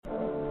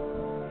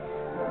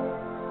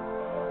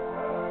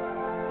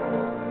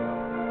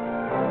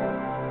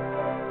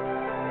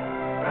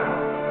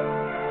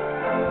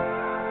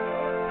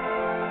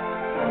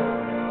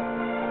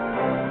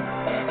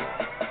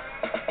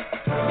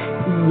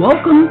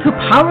welcome to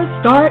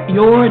PowerStart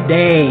Your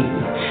Day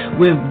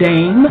with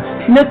Dame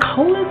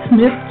Nicola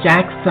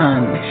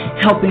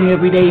Smith-Jackson, helping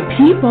everyday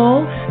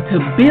people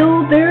to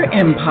build their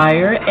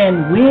empire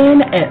and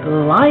win at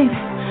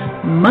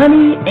life,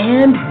 money,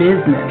 and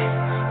business.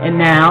 And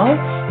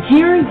now,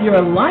 here's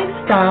your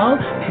lifestyle,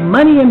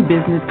 money, and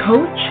business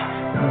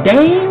coach,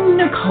 Dame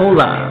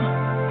Nicola.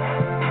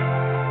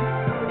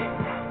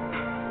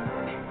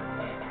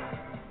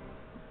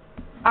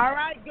 All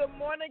right, good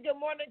morning, and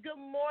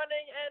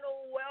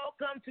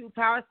welcome to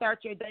PowerStart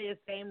Your Day.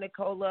 It's Dame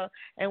Nicola,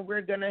 and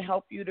we're going to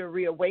help you to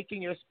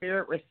reawaken your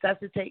spirit,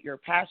 resuscitate your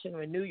passion,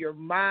 renew your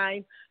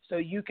mind, so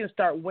you can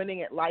start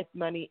winning at life,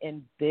 money,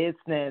 and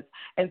business.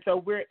 And so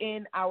we're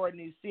in our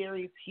new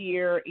series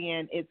here,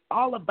 and it's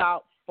all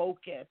about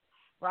focus,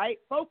 right?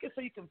 Focus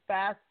so you can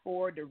fast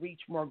forward to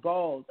reach more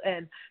goals.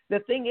 And the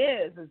thing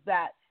is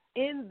that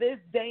in this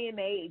day and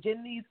age,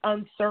 in these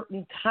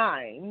uncertain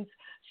times,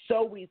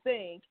 so we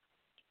think,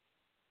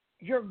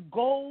 your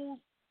goals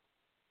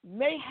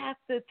may have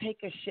to take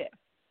a shift.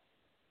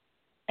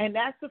 And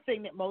that's the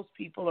thing that most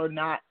people are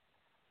not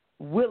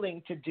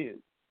willing to do.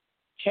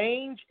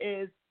 Change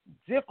is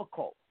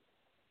difficult.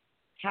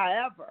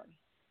 However,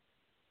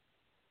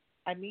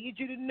 I need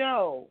you to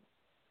know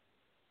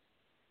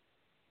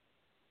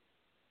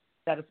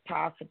that it's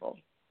possible.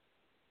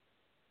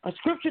 Our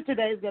scripture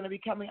today is going to be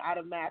coming out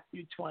of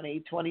Matthew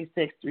 20,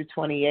 26 through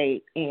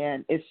 28,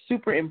 and it's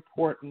super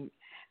important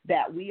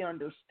that we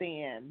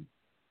understand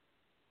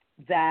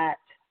that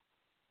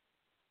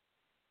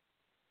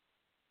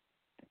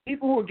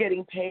people who are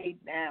getting paid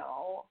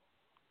now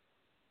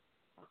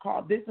are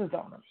called business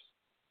owners.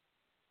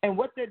 And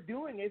what they're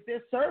doing is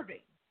they're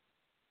serving.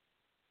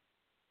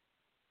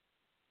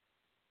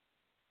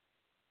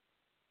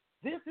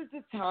 This is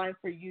the time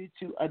for you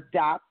to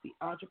adopt the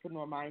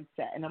entrepreneur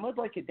mindset. And I'm going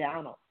to break it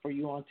down for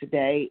you on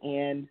today.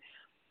 And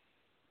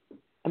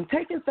I'm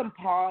taking some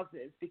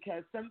pauses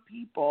because some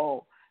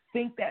people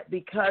think that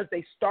because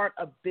they start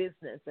a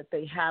business that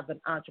they have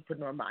an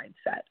entrepreneur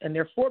mindset. And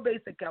there are four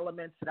basic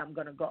elements that I'm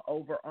going to go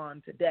over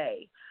on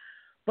today.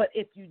 But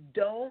if you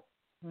don't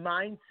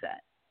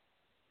mindset,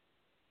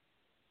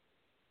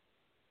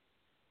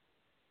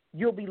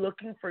 you'll be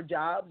looking for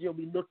jobs. You'll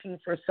be looking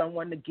for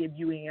someone to give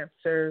you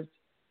answers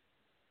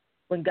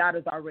when God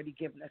has already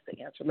given us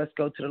the answer. Let's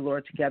go to the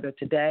Lord together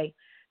today.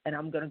 And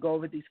I'm going to go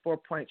over these 4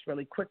 points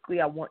really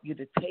quickly. I want you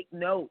to take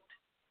note.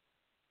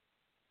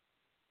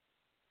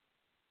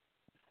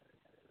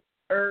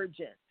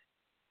 Urgent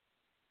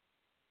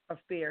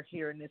affair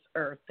here in this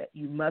earth that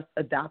you must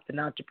adopt an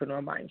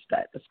entrepreneur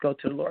mindset. Let's go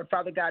to the Lord.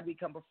 Father God, we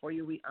come before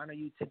you. We honor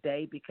you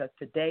today because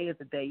today is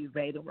the day you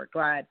made, and we're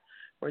glad,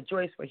 we're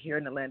joyous, we're here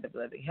in the land of the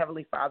living.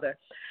 Heavenly Father,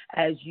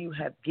 as you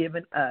have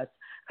given us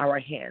our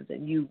hands,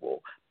 and you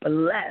will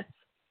bless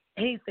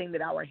anything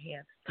that our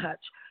hands touch.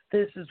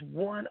 This is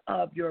one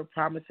of your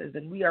promises,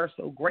 and we are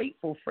so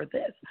grateful for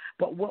this.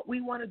 But what we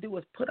want to do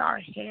is put our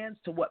hands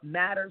to what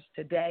matters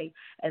today,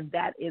 and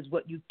that is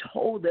what you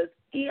told us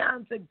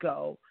eons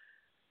ago.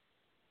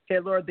 Dear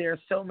Lord, there are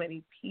so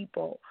many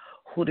people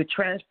who the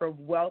transfer of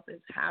wealth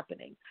is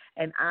happening,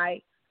 and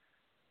I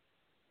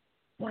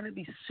want to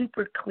be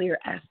super clear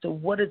as to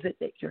what is it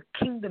that your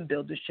kingdom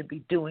builders should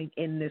be doing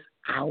in this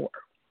hour.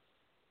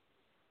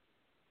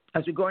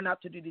 As we're going out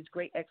to do these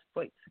great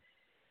exploits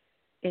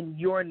in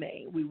your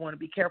name, we want to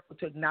be careful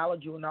to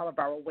acknowledge you in all of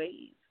our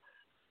ways,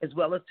 as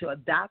well as to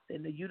adopt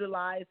and to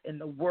utilize and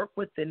to work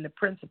within the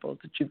principles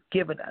that you've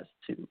given us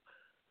to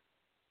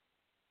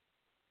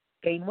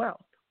gain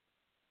wealth.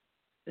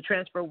 The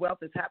transfer of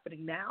wealth is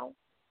happening now,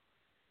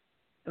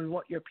 and we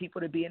want your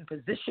people to be in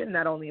position,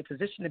 not only in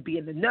position to be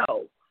in the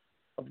know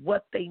of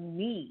what they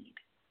need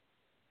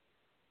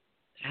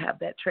to have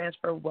that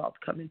transfer of wealth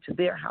come into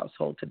their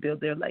household to build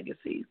their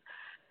legacies.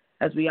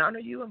 As we honor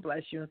you and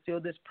bless you and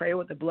seal this prayer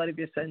with the blood of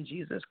your Son,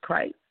 Jesus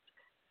Christ.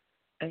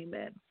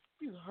 Amen.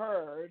 You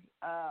heard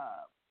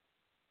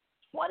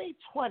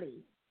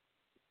 2020,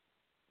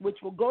 which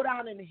will go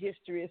down in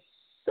history as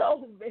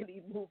so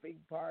many moving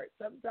parts.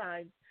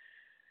 Sometimes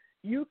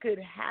you could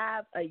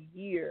have a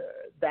year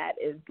that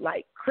is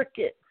like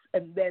crickets,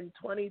 and then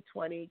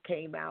 2020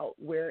 came out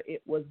where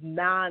it was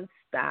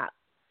nonstop,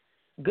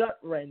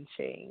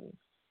 gut-wrenching,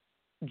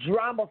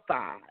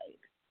 drama-fied,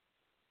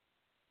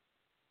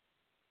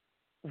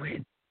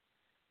 with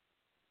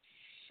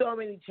so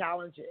many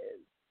challenges,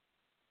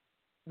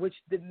 which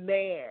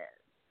demand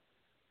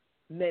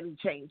many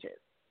changes.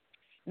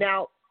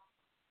 Now,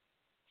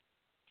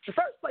 the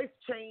first place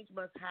change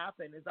must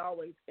happen is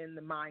always in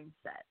the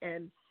mindset.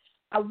 And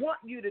I want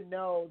you to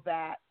know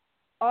that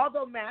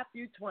although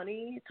Matthew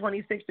 20,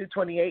 26 through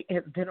 28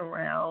 has been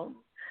around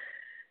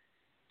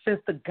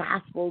since the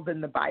Gospels in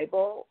the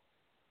Bible,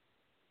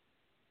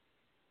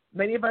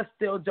 many of us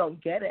still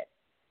don't get it.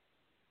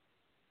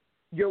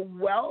 Your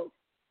wealth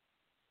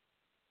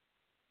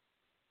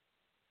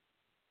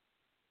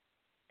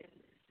is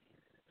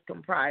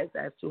comprised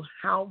as to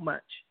how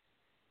much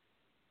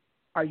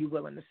are you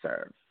willing to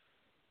serve.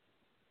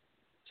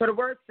 So the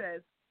word says,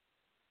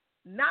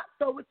 Not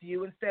so with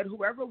you. Instead,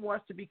 whoever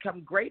wants to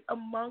become great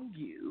among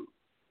you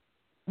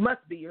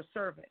must be your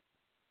servant.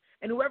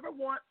 And whoever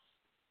wants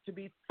to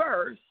be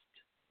first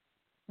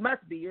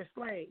must be your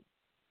slave.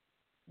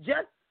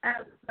 Just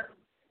as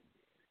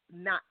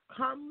not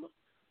come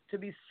to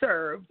be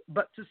served,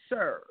 but to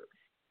serve,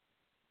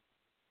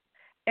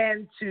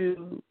 and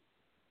to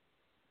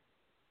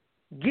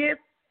give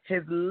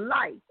his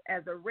life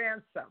as a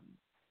ransom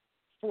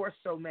for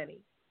so many.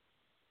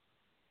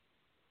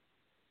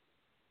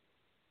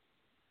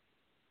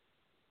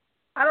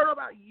 I don't know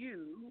about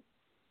you,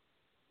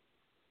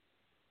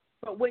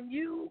 but when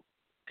you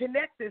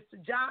connect this to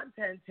John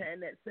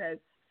 10:10, that says,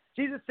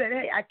 Jesus said,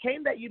 hey, I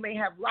came that you may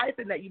have life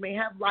and that you may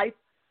have life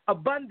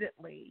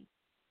abundantly.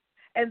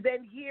 And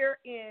then here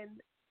in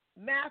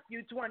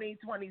Matthew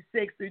 20:26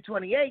 through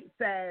 28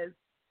 says,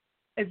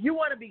 if you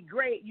want to be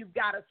great, you've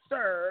got to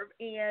serve.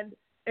 And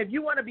if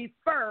you want to be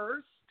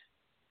first,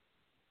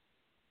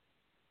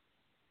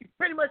 you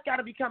pretty much got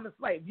to become a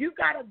slave. You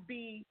got to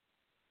be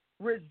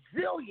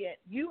resilient.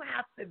 You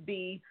have to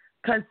be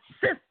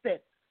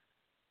consistent.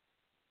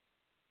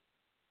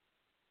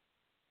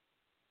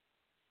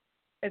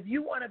 If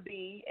you want to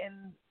be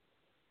an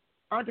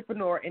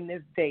entrepreneur in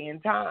this day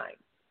and time.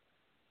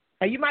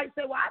 And you might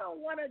say, well, I don't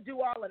want to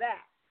do all of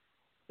that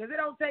because it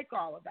don't take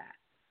all of that.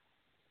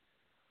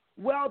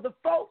 Well, the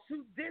folks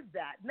who did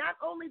that, not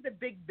only the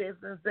big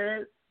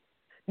businesses,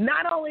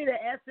 not only the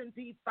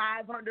S&P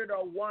 500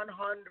 or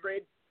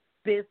 100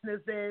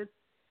 businesses,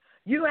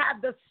 you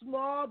have the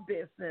small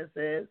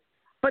businesses,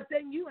 but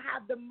then you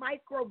have the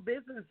micro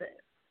businesses.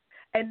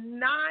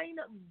 And $9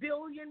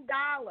 billion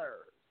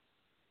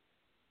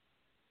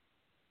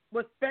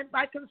was spent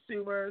by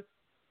consumers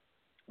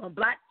on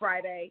Black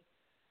Friday,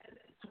 and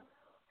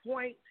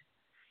 $0.7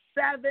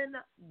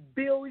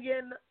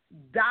 billion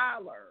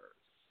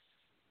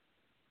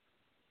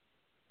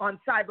on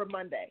Cyber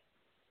Monday.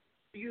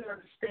 Do you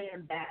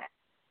understand that?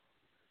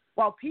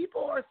 While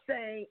people are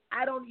saying,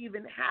 I don't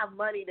even have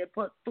money to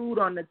put food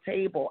on the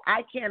table,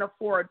 I can't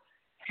afford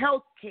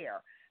health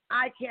care,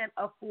 I can't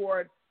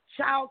afford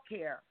child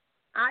care,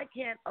 I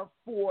can't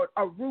afford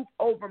a roof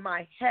over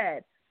my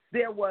head,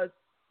 there was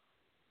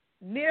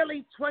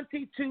nearly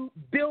 $22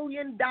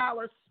 billion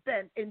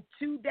spent in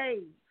 2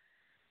 days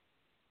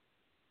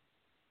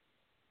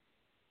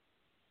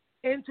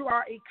into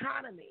our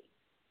economy,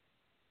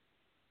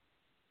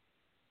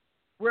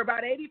 where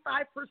about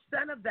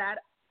 85% of that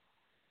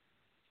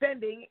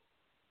spending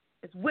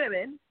is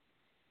women,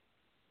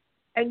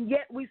 and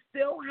yet we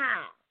still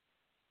have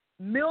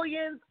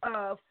millions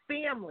of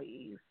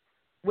families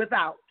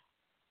without.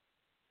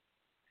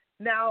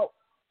 Now,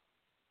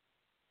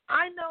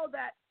 I know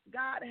that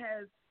God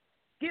has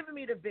given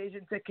me the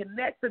vision to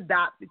connect the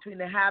dots between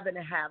the have and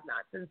the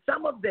have-nots. And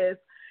some of this,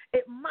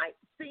 it might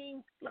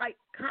seem like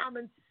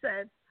common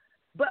sense,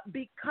 but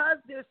because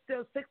there's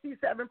still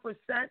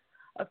 67%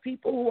 of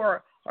people who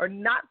are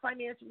not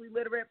financially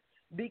literate,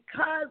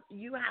 because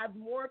you have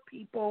more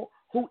people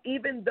who,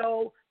 even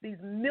though these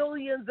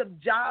millions of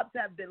jobs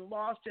have been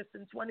lost just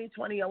in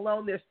 2020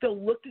 alone, they're still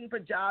looking for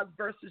jobs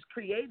versus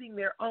creating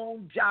their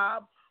own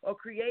job or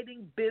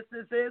creating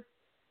businesses.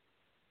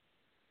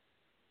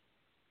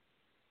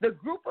 The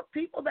group of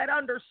people that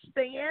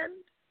understand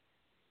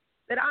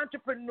that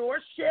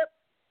entrepreneurship,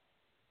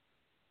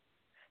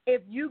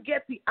 if you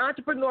get the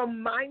entrepreneur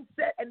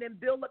mindset and then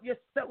build up your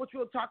set, which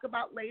we'll talk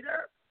about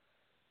later,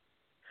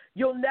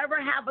 you'll never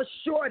have a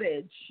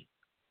shortage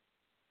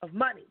of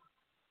money.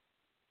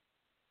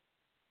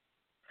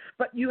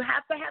 But you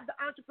have to have the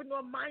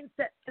entrepreneur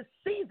mindset to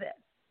see this.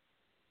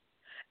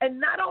 And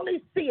not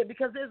only see it,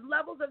 because there's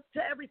levels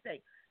to everything.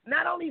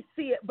 Not only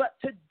see it, but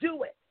to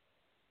do it.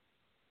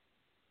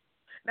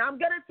 Now, I'm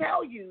going to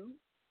tell you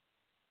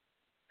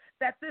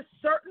that this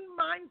certain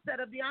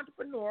mindset of the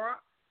entrepreneur,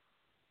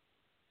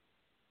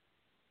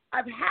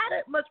 I've had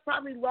it much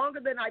probably longer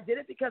than I did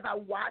it because I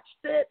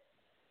watched it.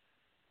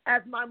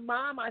 As my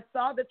mom, I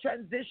saw the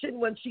transition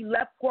when she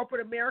left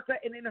corporate America,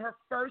 and in her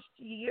first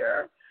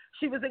year,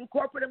 she was in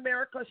corporate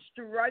America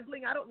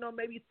struggling, I don't know,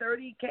 maybe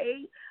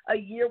 $30K a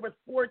year with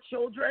 4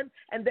 children.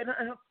 And then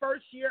in her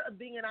first year of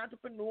being an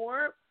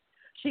entrepreneur,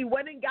 she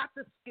went and got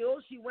the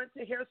skills. She went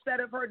to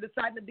instead of her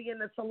deciding to be in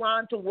the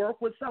salon to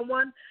work with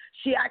someone,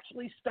 she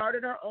actually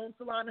started her own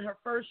salon. In her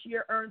first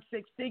year, earned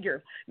 6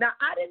 figures. Now,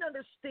 I didn't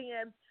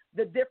understand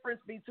the difference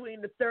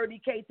between the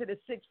 30K to the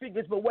 6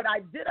 figures, but what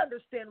I did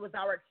understand was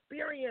our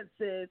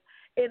experiences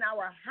in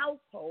our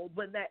household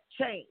when that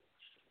changed.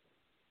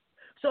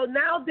 So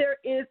now there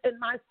is in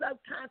my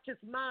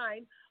subconscious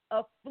mind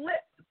a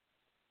flip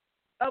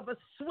of a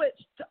switch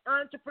to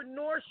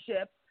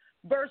entrepreneurship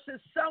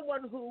versus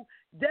someone who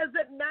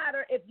doesn't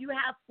matter if you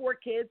have 4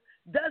 kids,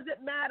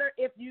 doesn't matter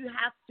if you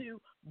have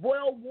to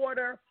boil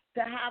water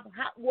to have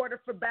hot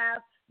water for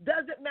baths,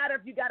 doesn't matter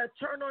if you got to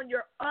turn on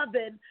your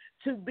oven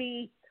to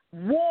be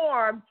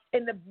warm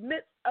in the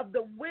midst of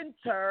the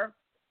winter.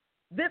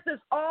 This is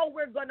all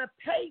we're going to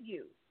pay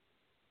you.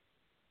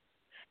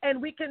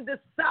 And we can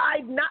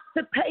decide not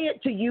to pay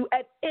it to you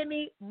at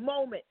any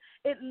moment.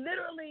 It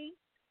literally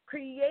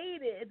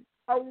created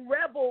a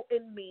rebel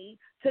in me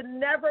to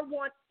never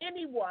want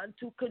anyone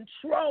to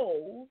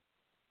control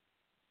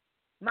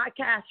my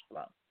cash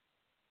flow.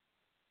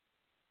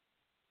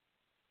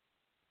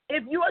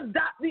 If you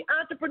adopt the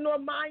entrepreneur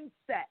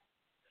mindset,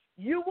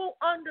 you will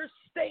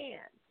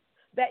understand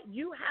that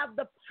you have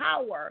the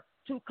power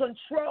to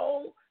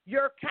control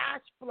your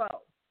cash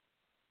flow.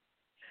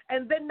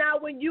 And then now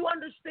when you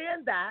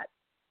understand that,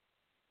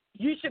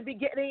 you should be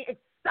getting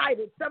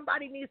excited.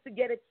 Somebody needs to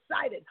get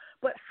excited.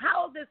 But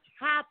how this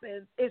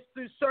happens is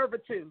through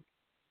servitude.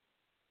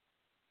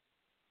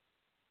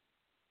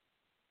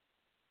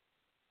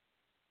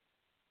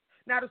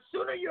 Now, the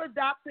sooner you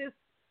adopt this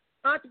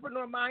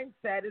entrepreneur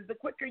mindset is the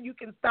quicker you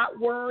can stop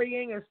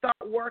worrying and start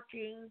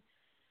working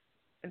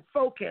and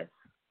focus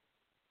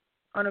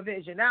on a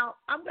vision. Now,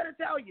 I'm going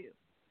to tell you,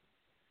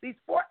 these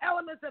 4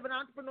 elements of an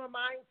entrepreneur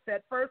mindset,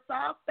 first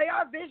off, they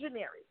are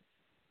visionaries.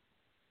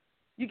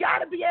 You got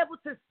to be able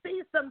to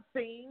see some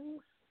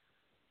things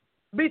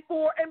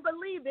before and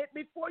believe it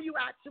before you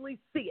actually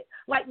see it.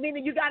 Like,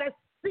 meaning you got to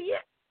see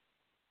it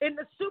in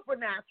the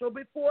supernatural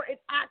before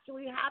it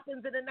actually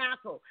happens in the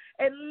natural.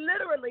 And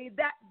literally,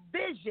 that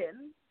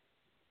vision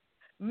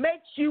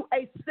makes you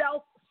a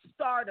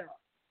self-starter,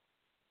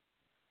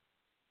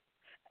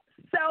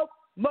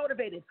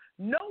 self-motivated.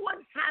 No one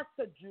has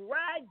to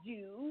drag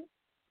you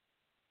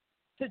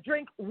to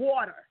drink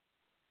water.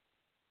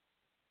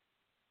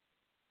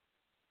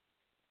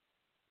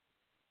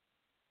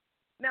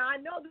 Now, I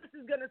know this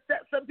is going to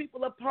set some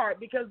people apart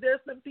because there's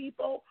some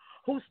people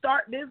who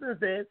start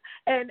businesses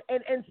and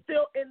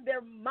still in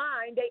their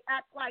mind, they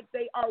act like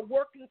they are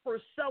working for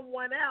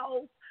someone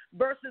else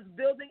versus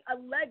building a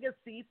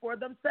legacy for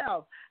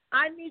themselves.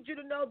 I need you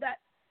to know that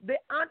the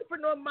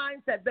entrepreneur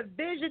mindset, the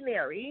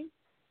visionary,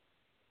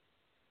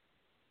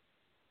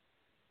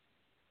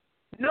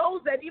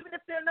 knows that even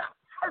if they're not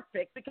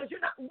perfect, because you're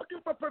not looking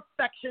for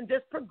perfection,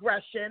 just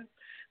progression,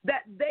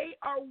 that they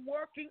are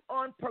working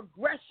on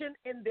progression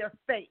in their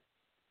faith.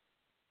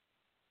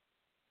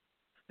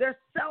 They're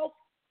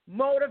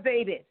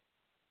self-motivated,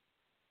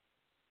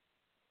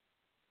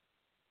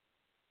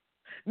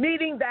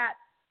 meaning that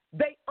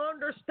they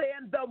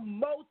understand the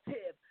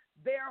motive,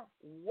 their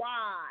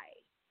why.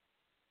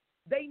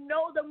 They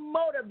know the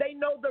motive. They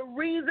know the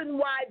reason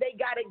why they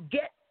got to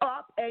get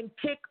up and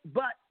kick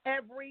butt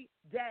every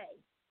day.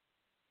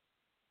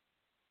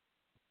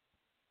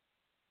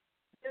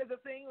 There's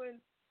a thing when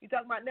you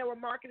talk about network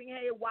marketing,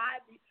 hey, why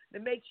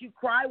that makes you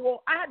cry.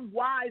 Well, I had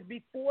whys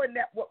before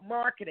network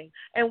marketing.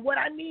 And what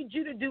I need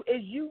you to do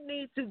is you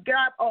need to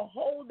grab a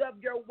hold of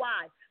your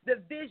why, the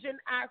vision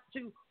as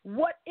to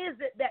what is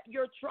it that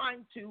you're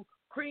trying to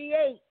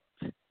create.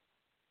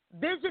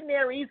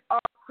 Visionaries are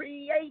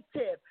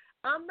creative.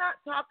 I'm not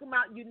talking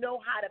about you know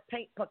how to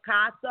paint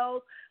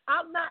Picasso's.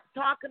 I'm not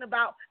talking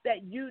about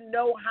that you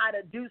know how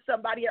to do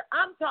somebody else.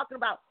 I'm talking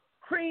about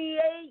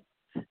create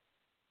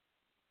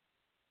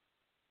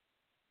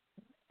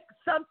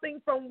something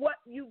from what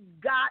you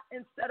got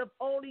instead of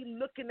only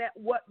looking at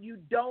what you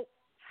don't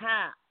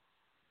have.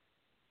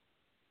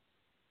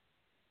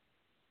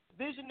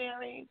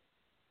 Visionaries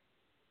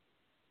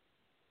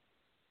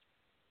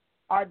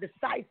are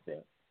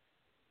decisive.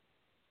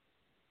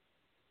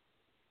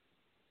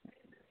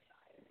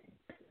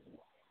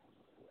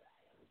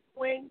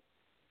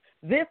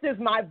 This is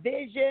my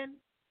vision,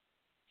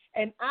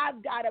 and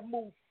I've got to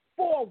move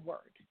forward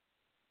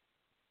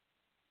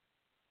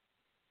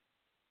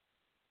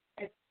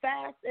as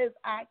fast as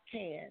I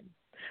can,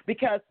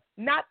 because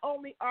not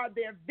only are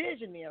there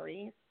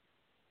visionaries,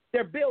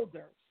 they're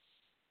builders.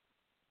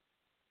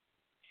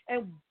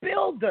 And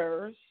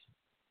builders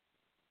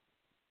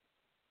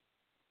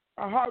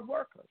are hard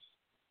workers.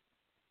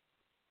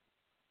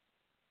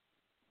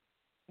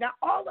 Now,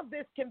 all of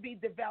this can be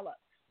developed,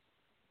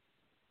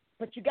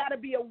 but you got to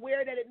be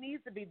aware that it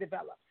needs to be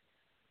developed.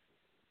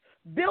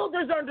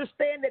 Builders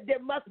understand that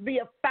there must be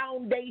a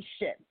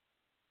foundation.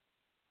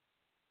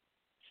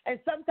 And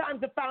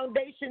sometimes the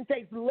foundation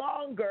takes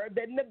longer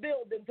than the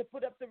building to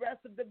put up the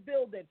rest of the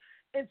building.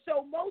 And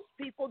so most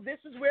people, this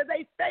is where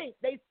they faint.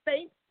 They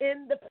faint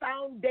in the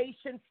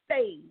foundation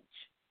stage.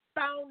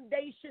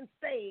 Foundation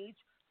stage,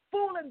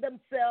 fooling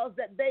themselves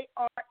that they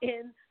are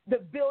in the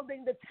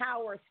building the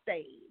tower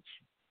stage.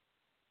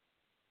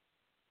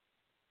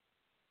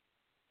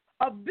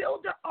 A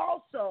builder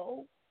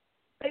also,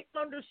 they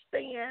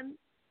understand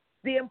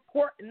the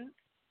importance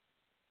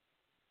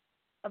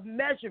of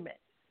measurement.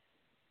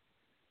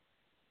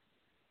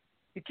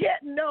 You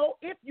can't know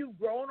if you've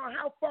grown or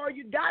how far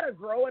you got to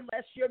grow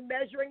unless you're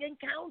measuring and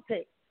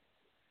counting.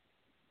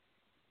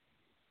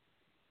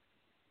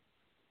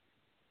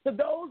 So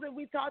those that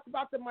we talked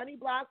about, the money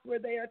blocks, where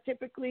they are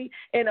typically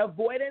in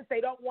avoidance, they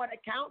don't want to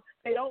count,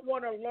 they don't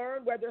want to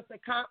learn whether it's a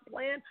comp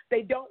plan,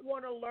 they don't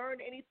want to learn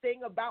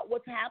anything about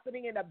what's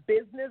happening in a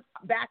business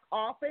back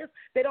office,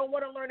 they don't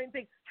want to learn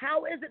anything.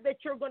 How is it that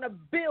you're going to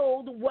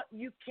build what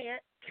you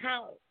can't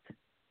count?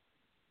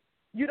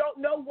 You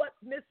don't know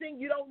what's missing.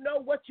 You don't know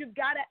what you've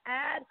got to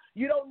add.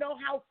 You don't know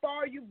how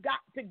far you've got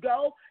to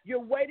go. You're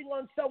waiting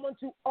on someone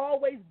to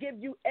always give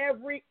you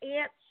every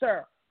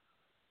answer.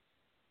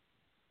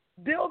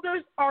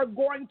 Builders are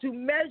going to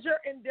measure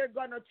and they're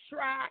going to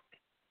track.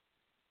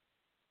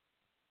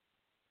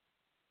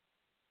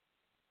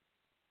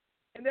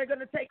 And they're going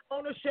to take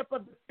ownership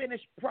of the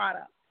finished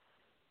product.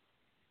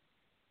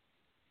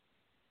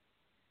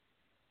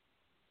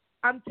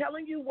 I'm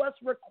telling you what's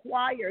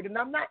required, and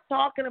I'm not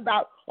talking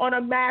about on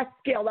a mass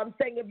scale. I'm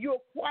saying if you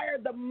acquire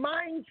the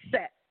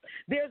mindset,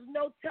 there's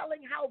no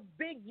telling how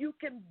big you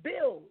can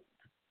build.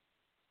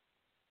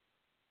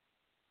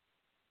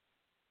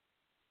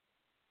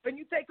 When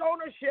you take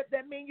ownership,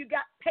 that means you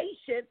got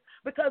patience,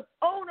 because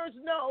owners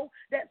know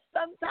that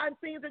sometimes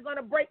things are going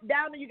to break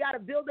down and you got to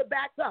build it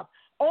back up.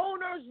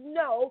 Owners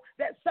know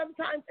that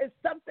sometimes if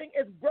something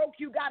is broke,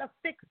 you got to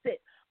fix it.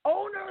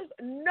 Owners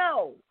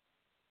know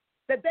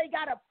that they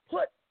got to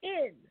put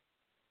in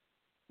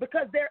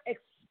because they're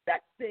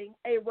expecting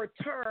a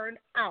return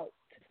out.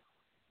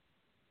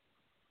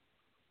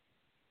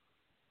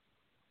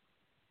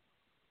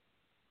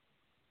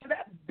 So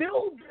that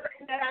builder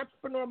in that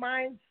entrepreneur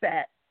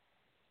mindset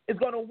is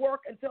going to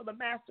work until the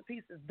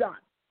masterpiece is done.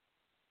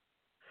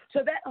 So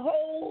that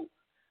whole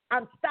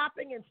I'm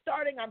stopping and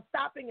starting,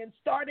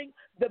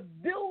 the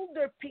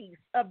builder piece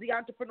of the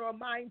entrepreneur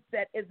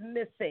mindset is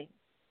missing.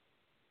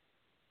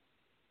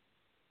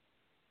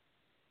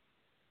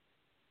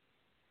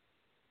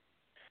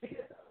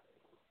 Because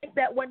I think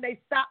that when they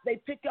stop, they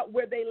pick up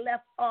where they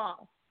left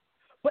off.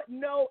 But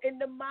no, in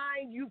the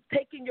mind, you've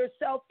taken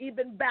yourself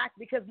even back,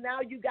 because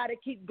now you got to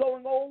keep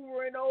going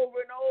over and over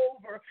and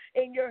over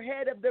in your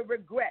head of the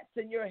regrets,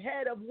 in your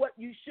head of what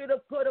you should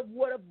have, could have,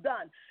 would have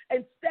done.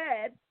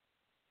 Instead,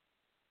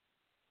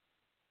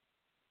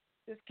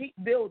 just keep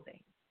building.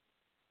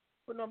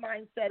 But no,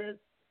 mindset is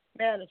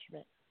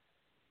management.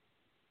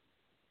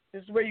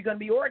 This is where you're going to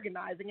be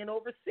organizing and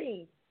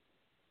overseeing.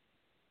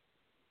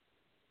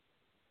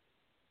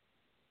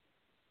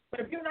 But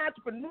if you're an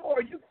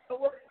entrepreneur, you can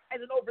organize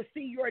and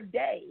oversee your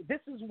day. This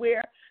is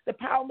where the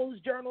Power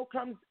Moves Journal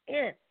comes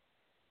in.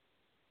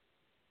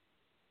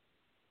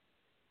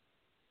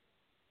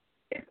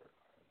 It's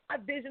my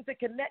vision to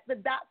connect the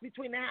dots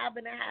between the have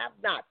and the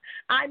have-nots.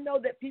 I know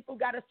that people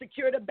got to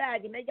secure the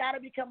bag, and they got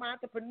to become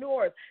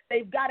entrepreneurs.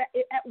 They've got to,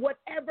 at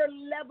whatever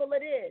level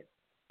it is,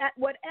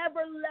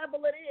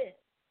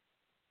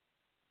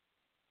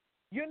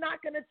 You're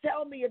not going to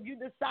tell me if you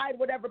decide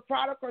whatever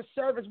product or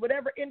service,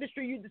 whatever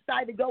industry you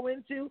decide to go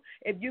into,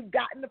 if you've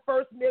gotten the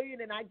first million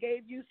and I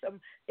gave you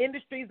some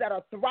industries that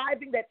are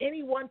thriving that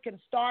anyone can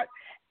start.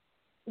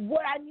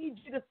 What I need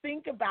you to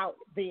think about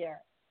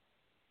there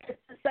is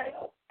to say,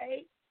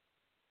 okay,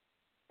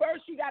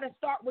 first you got to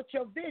start with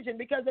your vision,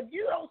 because if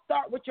you don't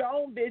start with your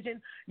own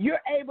vision,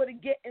 you're able to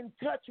get in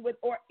touch with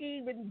or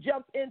even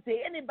jump into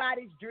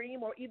anybody's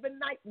dream or even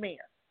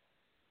nightmare.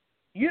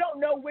 You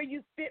don't know where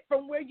you fit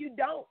from where you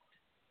don't.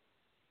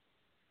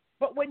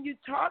 But when you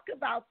talk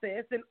about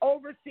this and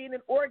overseeing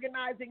and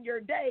organizing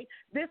your day,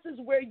 this is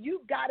where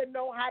you've got to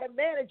know how to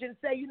manage and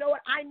say, you know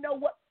what, I know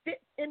what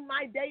fits in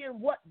my day and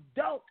what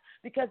don't,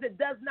 because it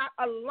does not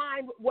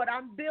align with what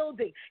I'm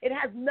building. It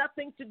has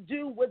nothing to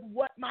do with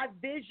what my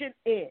vision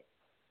is.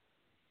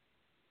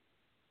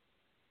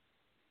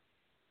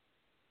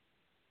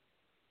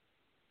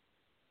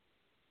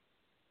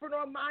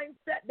 Entrepreneur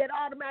mindset that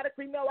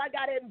automatically know I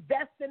got to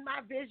invest in my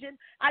vision.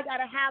 I got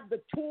to have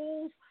the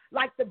tools.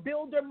 Like the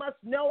builder must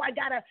know,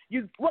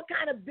 what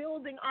kind of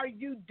building are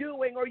you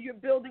doing, or you're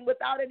building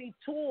without any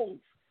tools?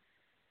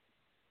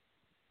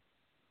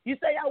 You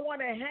say, I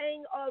want to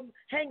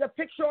hang a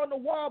picture on the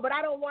wall, but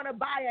I don't want to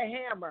buy a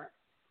hammer.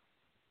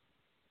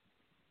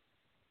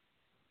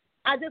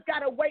 I just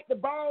got to wait to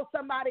borrow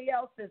somebody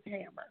else's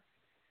hammer.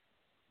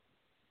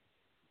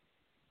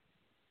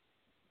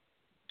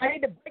 I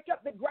need to break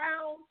up the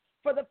ground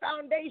for the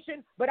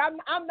foundation, but I'm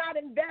not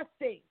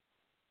investing.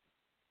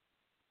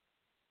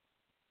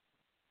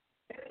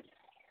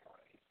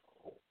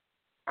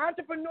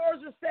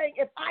 Entrepreneurs are saying,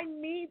 if I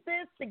need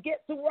this to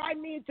get to where I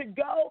need to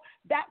go,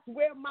 that's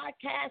where my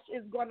cash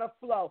is going to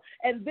flow.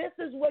 And this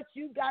is what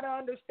you got to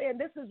understand.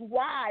 This is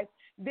why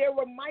there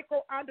were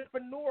micro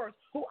entrepreneurs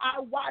who I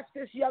watched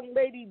this young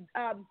lady,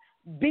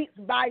 Beats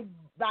by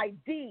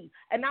D,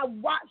 and I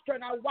watched her.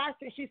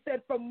 She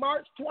said, from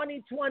March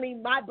 2020,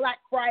 my Black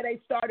Friday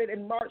started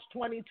in March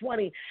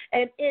 2020.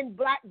 And in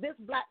this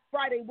Black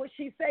Friday, what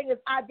she's saying is,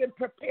 I've been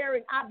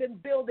preparing, I've been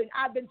building,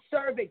 I've been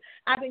serving,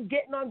 I've been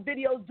getting on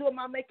videos, doing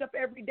my makeup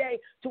every day,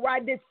 to where I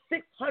did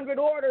 600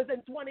 orders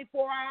in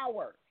 24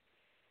 hours.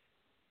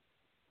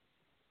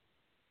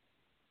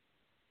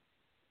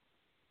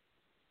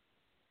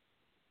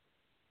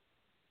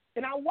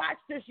 And I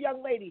watched this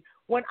young lady.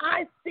 When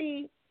I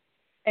see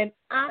an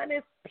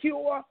honest,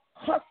 pure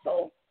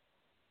hustle,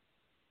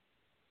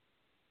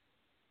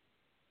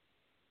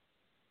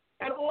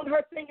 and on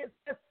her thing is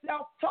just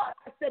self-taught,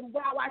 I said,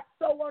 wow, I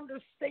so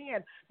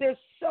understand. There's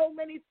so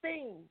many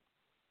things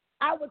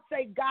I would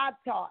say God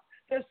taught.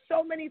 There's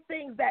so many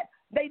things that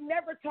they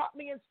never taught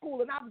me in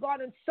school, and I've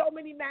gone in so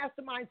many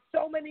masterminds,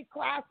 so many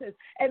classes,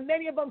 and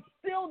many of them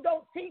still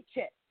don't teach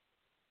it,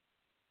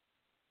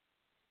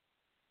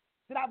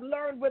 that I've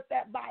learned with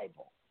that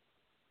Bible.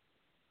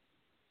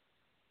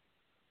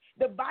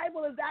 The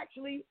Bible is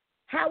actually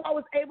how I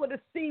was able to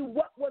see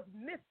what was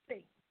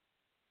missing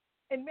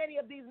in many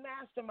of these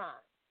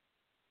masterminds,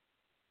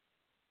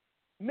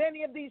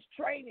 many of these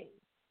trainings.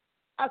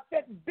 I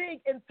spent big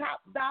and top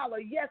dollar.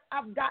 Yes,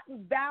 I've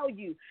gotten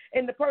value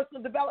in the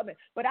personal development,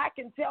 but I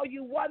can tell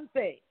you one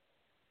thing.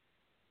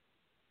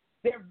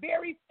 There are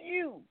very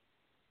few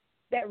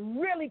that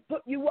really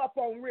put you up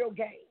on real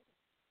game.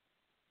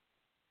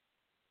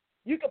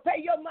 You can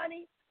pay your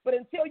money, but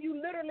until you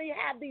literally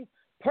have these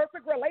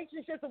perfect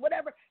relationships or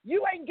whatever,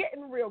 you ain't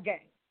getting real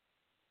game.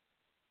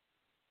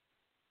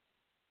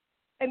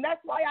 And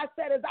that's why I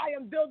said, as I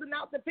am building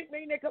out the Pink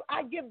Millionaire Club,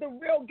 I give the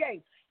real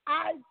game.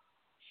 I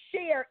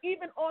share,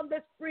 even on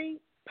this free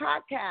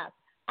podcast,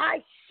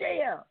 I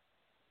share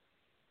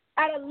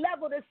at a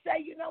level to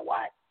say, you know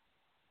what?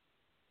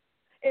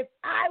 If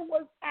I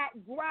was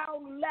at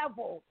ground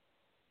level,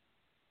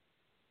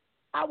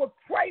 I would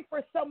pray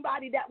for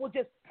somebody that will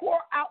just pour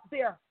out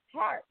their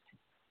heart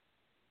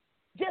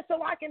just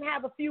so I can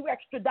have a few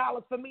extra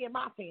dollars for me and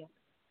my family.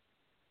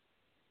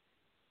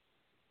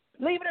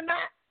 Believe it or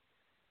not,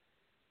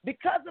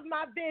 because of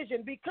my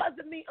vision, because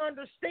of me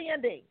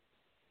understanding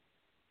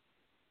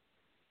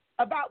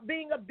about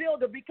being a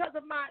builder, because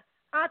of my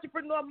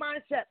entrepreneur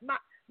mindset,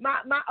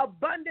 my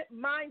abundant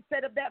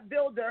mindset of that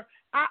builder,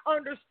 I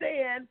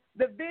understand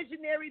the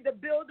visionary, the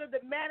builder,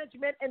 the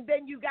management, and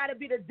then you got to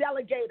be the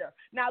delegator.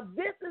 Now,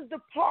 this is the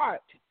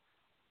part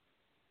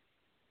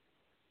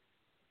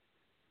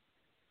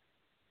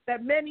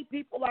that many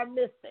people are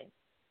missing.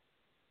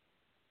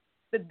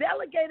 The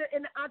delegator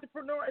and the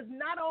entrepreneur is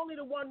not only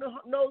the one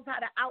who knows how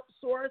to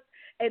outsource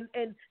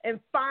and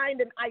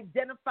find and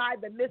identify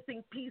the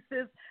missing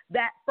pieces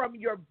that from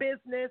your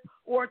business,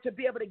 or to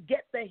be able to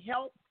get the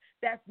help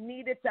that's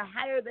needed, to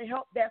hire the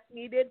help that's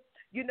needed.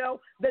 You know,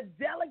 the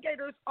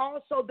delegator is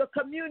also the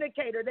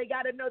communicator. They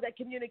got to know that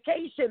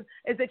communication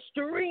is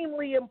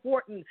extremely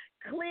important.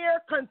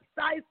 Clear,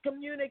 concise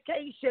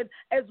communication,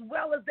 as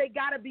well as they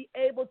got to be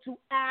able to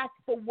ask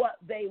for what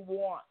they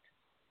want.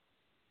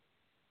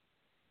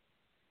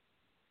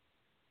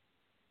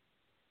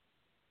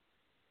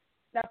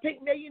 Now,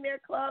 Pink Millionaire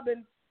Club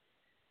in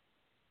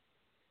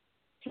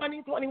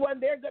 2021,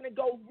 they're going to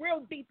go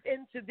real deep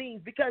into these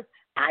because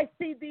I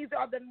see these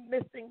are the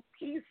missing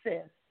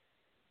pieces.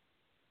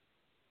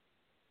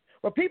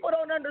 But people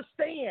don't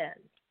understand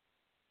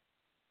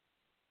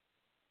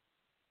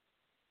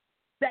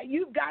that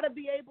you've got to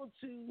be able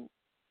to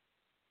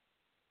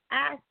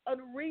ask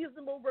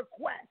unreasonable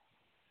requests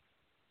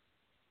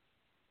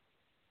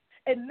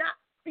and not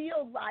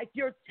feel like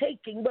you're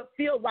taking, but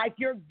feel like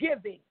you're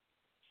giving.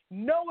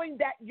 Knowing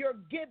that you're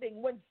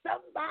giving when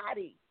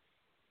somebody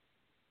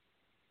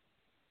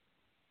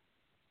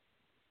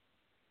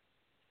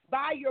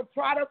buy your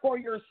product or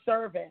your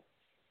service,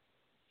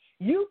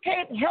 you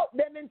can't help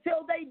them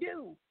until they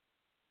do.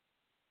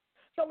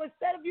 So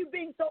instead of you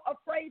being so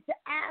afraid to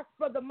ask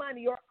for the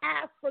money or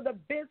ask for the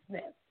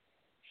business,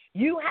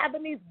 you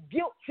having these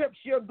guilt trips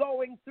you're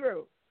going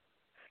through.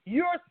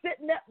 You're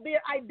sitting up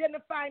there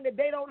identifying that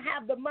they don't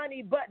have the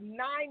money, but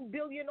 $9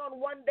 billion on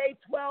one day,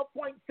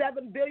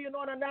 $12.7 billion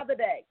on another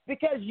day,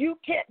 because you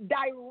can't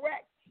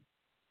direct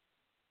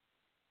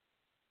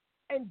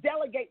and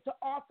delegate to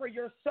offer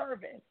your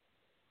service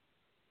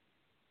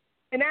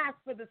and ask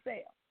for the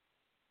sale.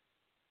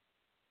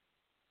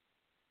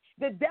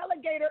 The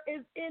delegator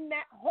is in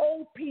that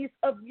whole piece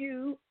of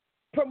you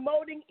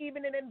promoting,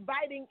 even and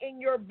inviting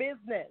in your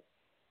business.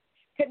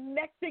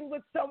 Connecting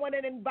with someone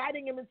and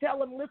inviting him and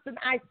tell him, listen,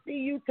 I see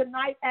you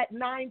tonight at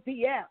 9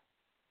 p.m.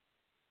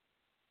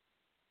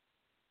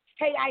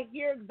 Hey, I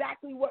hear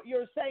exactly what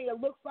you're saying.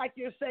 It looks like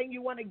you're saying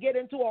you want to get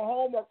into a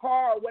home or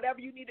car or whatever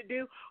you need to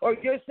do, or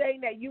you're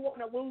saying that you want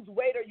to lose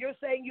weight, or you're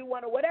saying you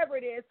want to whatever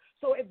it is.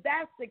 So if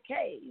that's the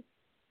case,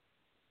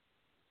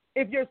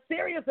 if you're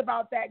serious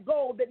about that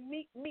goal, then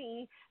meet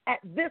me at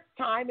this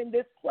time in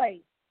this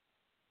place.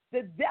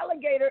 The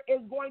delegator is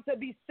going to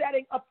be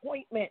setting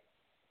appointments.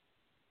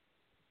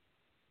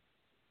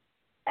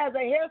 As a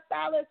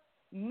hairstylist,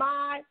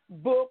 my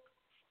book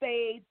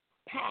stayed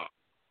packed.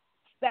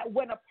 That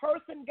when a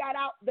person got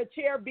out the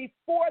chair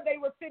before they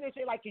were finished,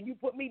 they're like, can you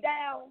put me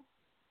down?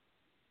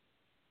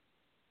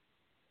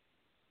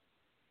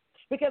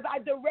 Because I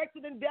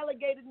directed and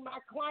delegated my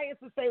clients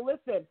to say,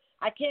 listen,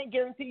 I can't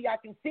guarantee you I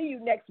can see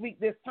you next week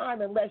this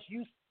time unless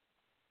you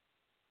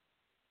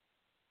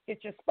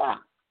get your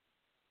spot.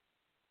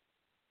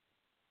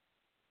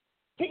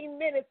 15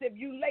 minutes if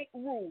you late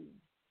rule.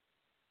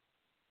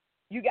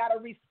 You got to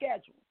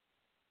reschedule.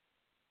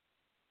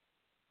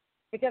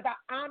 Because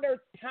I honor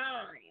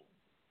time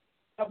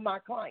of my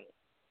clients.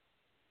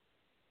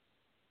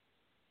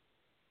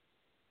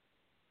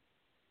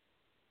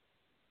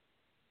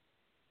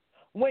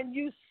 When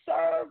you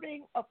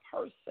serving a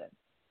person,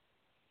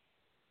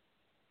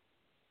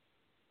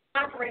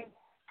 honoring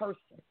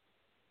person,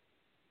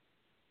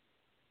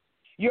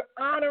 you're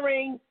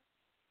honoring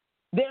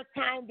their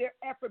time, their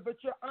effort, but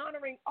you're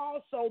honoring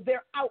also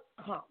their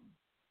outcome.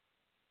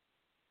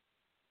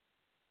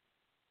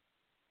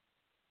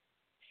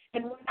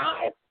 And when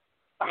I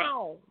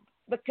found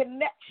the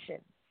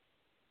connection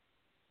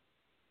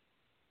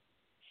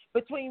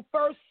between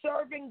first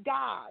serving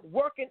God,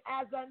 working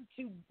as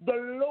unto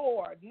the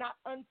Lord, not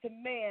unto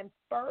man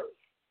first.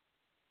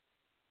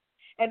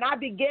 And I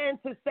began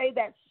to say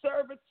that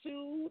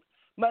servitude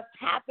must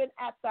happen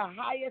at the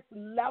highest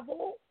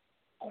level,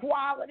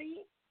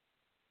 quality.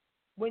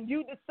 When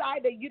you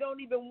decide that you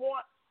don't even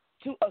want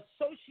to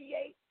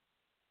associate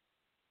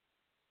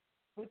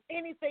with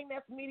anything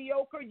that's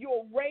mediocre,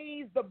 you'll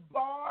raise the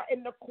bar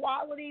and the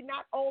quality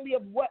not only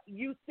of what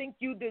you think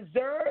you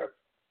deserve,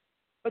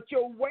 but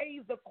you'll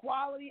raise the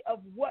quality of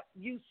what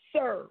you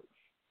serve,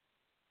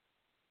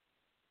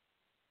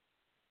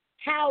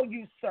 how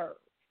you serve.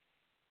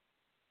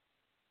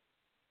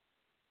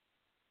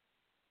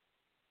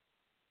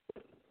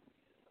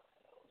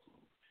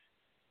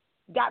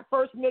 Got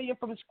First Million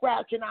from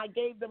scratch, and I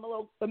gave them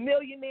a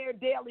millionaire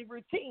daily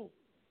routine.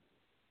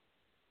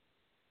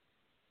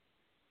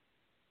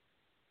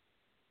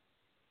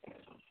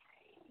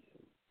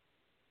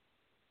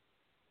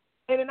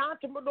 And an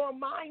entrepreneur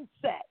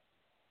mindset,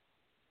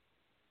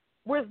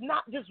 where it's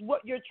not just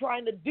what you're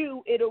trying to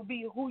do, it'll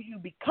be who you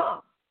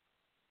become.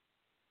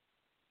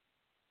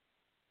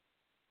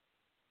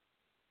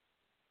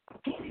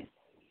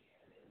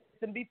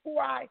 And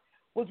before I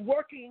was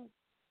working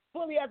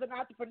fully as an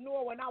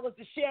entrepreneur, when I was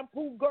the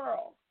shampoo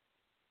girl,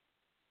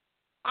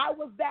 I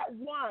was that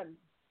one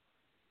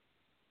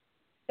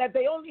that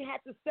they only had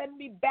to send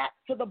me back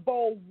to the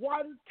bowl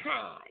one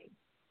time,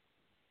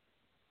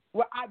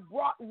 where I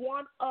brought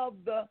one of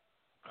the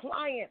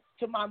clients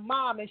to my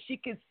mom, and she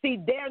could see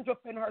dandruff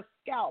in her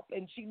scalp,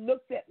 and she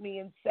looked at me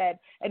and said,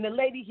 and the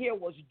lady here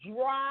was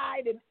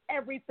dried and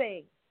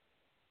everything,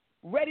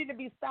 ready to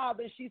be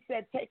styled, and she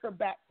said, take her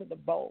back to the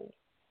bowl.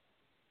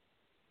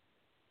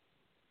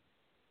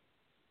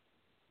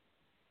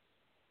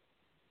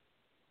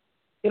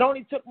 It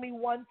only took me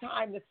one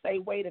time to say,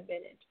 wait a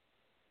minute,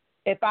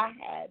 if I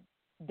had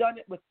done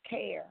it with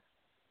care,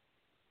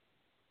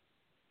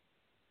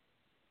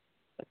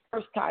 the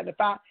first time,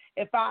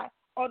 if I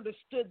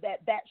understood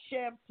that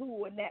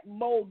shampoo and that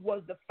mold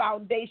was the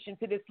foundation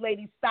to this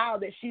lady's style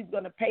that she's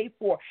going to pay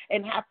for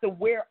and have to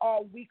wear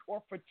all week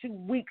or for 2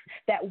 weeks,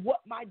 that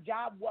what my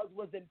job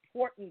was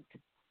important.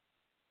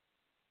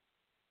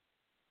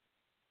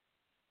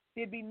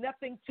 There'd be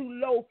nothing too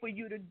low for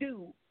you to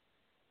do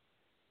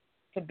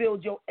to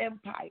build your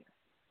empire.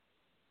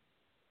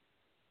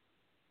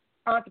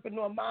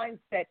 Entrepreneur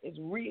mindset is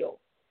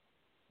real.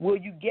 Will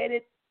you get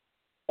it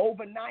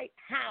overnight?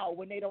 How,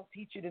 when they don't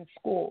teach it in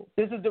school?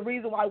 This is the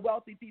reason why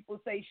wealthy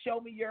people say, show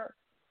me your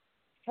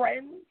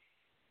friends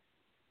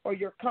or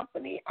your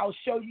company, I'll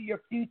show you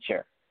your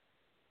future.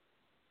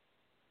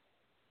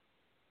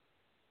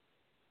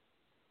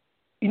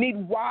 You need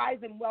wise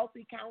and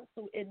wealthy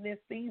counsel in this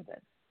season.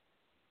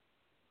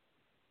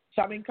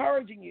 So I'm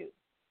encouraging you,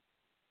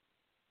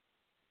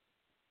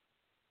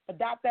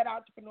 adopt that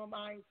entrepreneur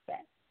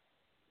mindset.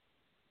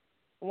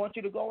 I want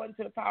you to go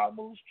into the Power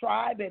Moves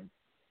tribe and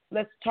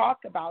let's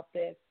talk about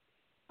this.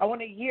 I want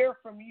to hear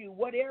from you.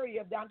 What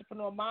area of the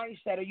entrepreneur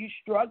mindset are you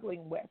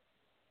struggling with?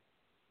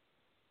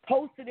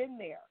 Post it in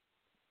there,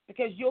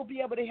 because you'll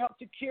be able to help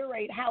to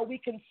curate how we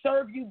can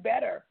serve you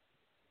better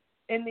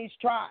in these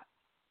tribes.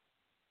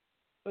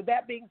 With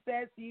that being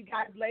said, see you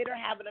guys later.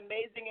 Have an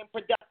amazing and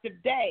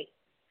productive day.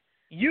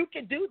 You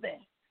can do this.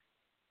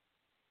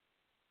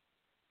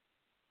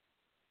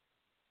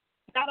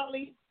 Not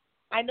only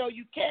I know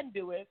you can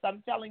do it,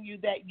 I'm telling you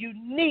that you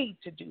need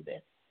to do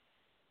this.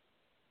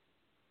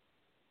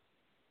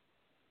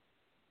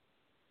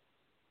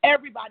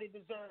 Everybody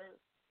deserves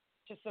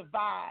to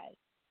survive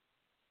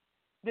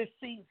this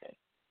season.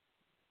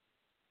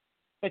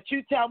 But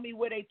you tell me,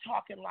 where they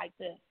talking like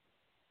this?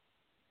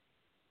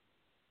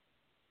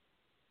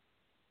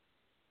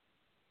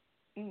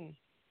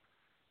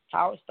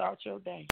 PowerStart Your Day.